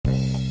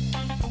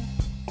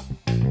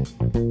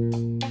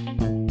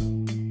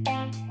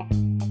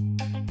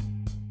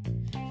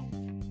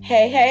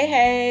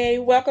Hey.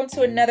 Welcome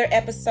to another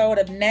episode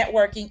of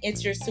Networking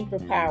It's Your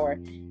Superpower.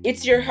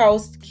 It's your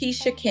host,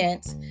 Keisha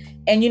Kent.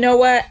 And you know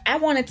what? I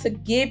wanted to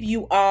give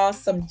you all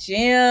some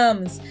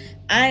gems.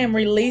 I am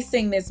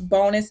releasing this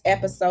bonus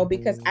episode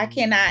because I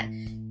cannot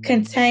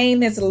contain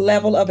this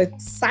level of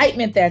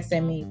excitement that's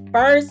in me.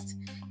 First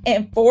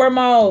and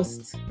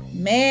foremost,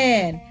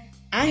 man,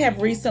 I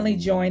have recently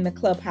joined the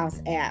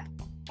Clubhouse app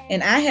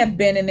and I have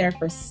been in there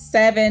for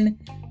 7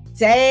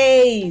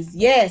 days.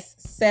 Yes,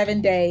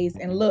 7 days.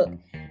 And look,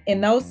 in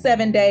those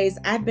 7 days,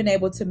 I've been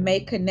able to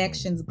make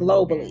connections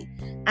globally.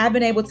 I've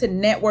been able to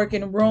network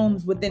in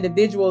rooms with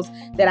individuals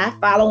that I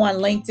follow on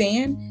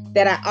LinkedIn,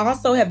 that I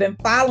also have been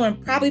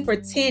following probably for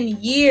 10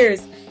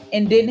 years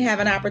and didn't have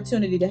an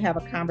opportunity to have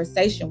a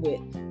conversation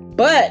with.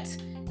 But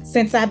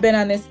since I've been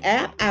on this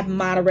app, I've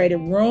moderated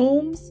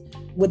rooms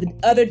with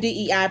other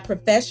DEI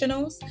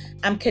professionals.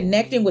 I'm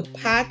connecting with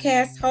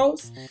podcast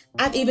hosts.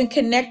 I've even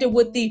connected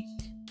with the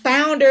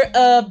founder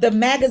of the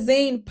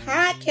magazine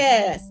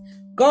podcast.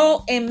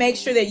 Go and make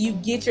sure that you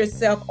get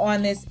yourself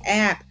on this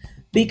app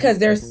because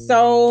there's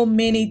so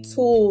many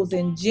tools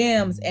and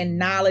gems and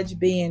knowledge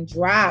being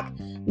dropped.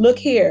 Look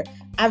here,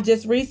 I've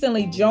just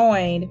recently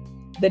joined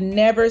the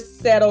Never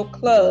Settle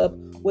Club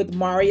with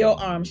Mario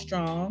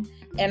Armstrong,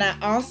 and I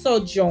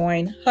also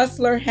joined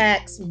Hustler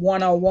Hacks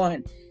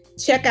 101.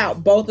 Check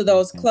out both of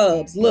those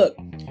clubs. Look,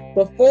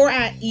 before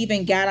I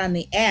even got on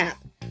the app,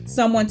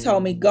 someone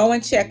told me, go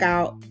and check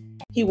out.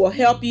 He will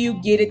help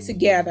you get it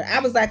together. I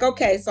was like,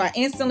 okay, so I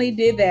instantly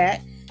did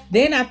that.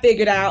 Then I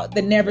figured out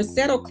the Never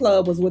Settle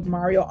Club was with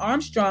Mario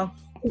Armstrong,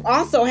 who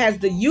also has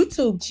the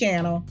YouTube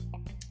channel,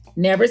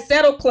 Never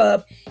Settle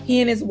Club.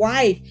 He and his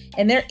wife,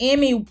 and they're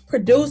Emmy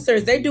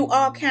producers. They do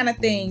all kind of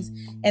things,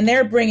 and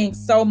they're bringing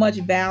so much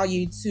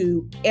value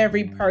to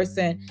every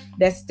person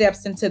that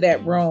steps into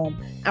that room.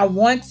 I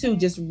want to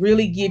just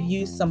really give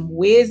you some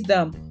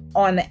wisdom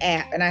on the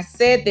app. And I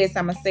said this,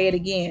 I'm going to say it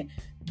again.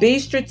 Be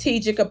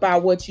strategic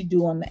about what you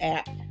do on the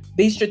app.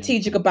 Be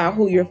strategic about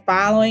who you're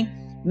following.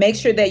 Make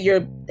sure that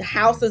your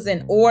house is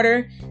in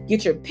order.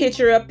 Get your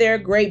picture up there,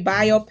 great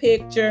bio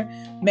picture.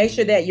 Make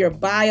sure that your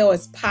bio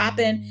is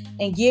popping,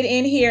 and get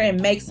in here and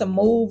make some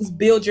moves,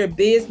 build your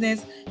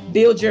business,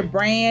 build your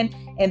brand.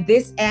 And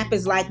this app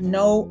is like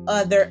no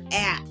other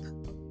app.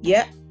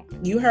 Yep,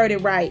 you heard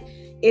it right.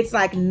 It's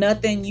like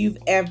nothing you've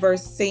ever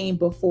seen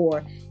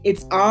before.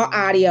 It's all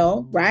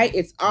audio, right?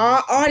 It's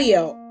all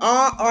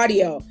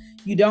audio.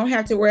 You don't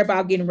have to worry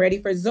about getting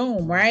ready for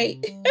Zoom, right?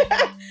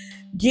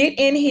 Get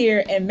in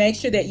here and make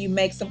sure that you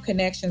make some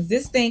connections.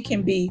 This thing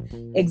can be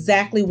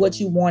exactly what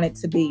you want it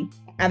to be.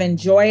 I've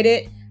enjoyed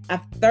it.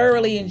 I've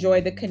thoroughly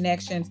enjoyed the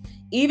connections,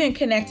 even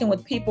connecting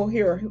with people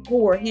here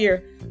who are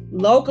here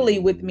locally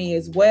with me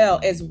as well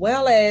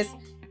as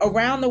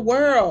around the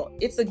world.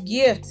 It's a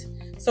gift.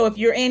 So if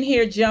you're in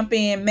here, jump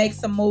in, make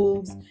some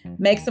moves,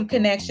 make some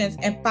connections,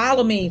 and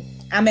follow me.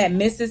 I'm at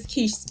Mrs.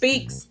 Keish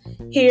Speaks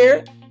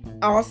here.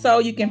 Also,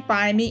 you can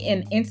find me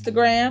in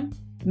Instagram,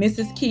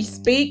 Mrs. Keish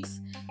Speaks,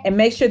 and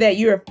make sure that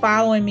you're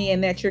following me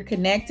and that you're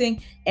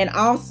connecting. And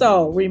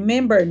also,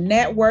 remember,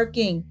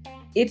 networking,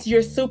 it's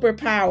your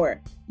superpower.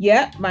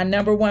 Yep, my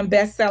 #1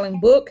 best-selling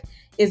book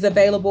is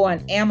available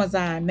on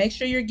Amazon. Make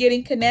sure you're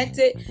getting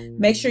connected.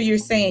 Make sure you're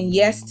saying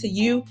yes to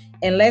you,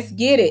 and let's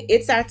get it.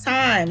 It's our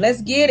time.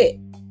 Let's get it.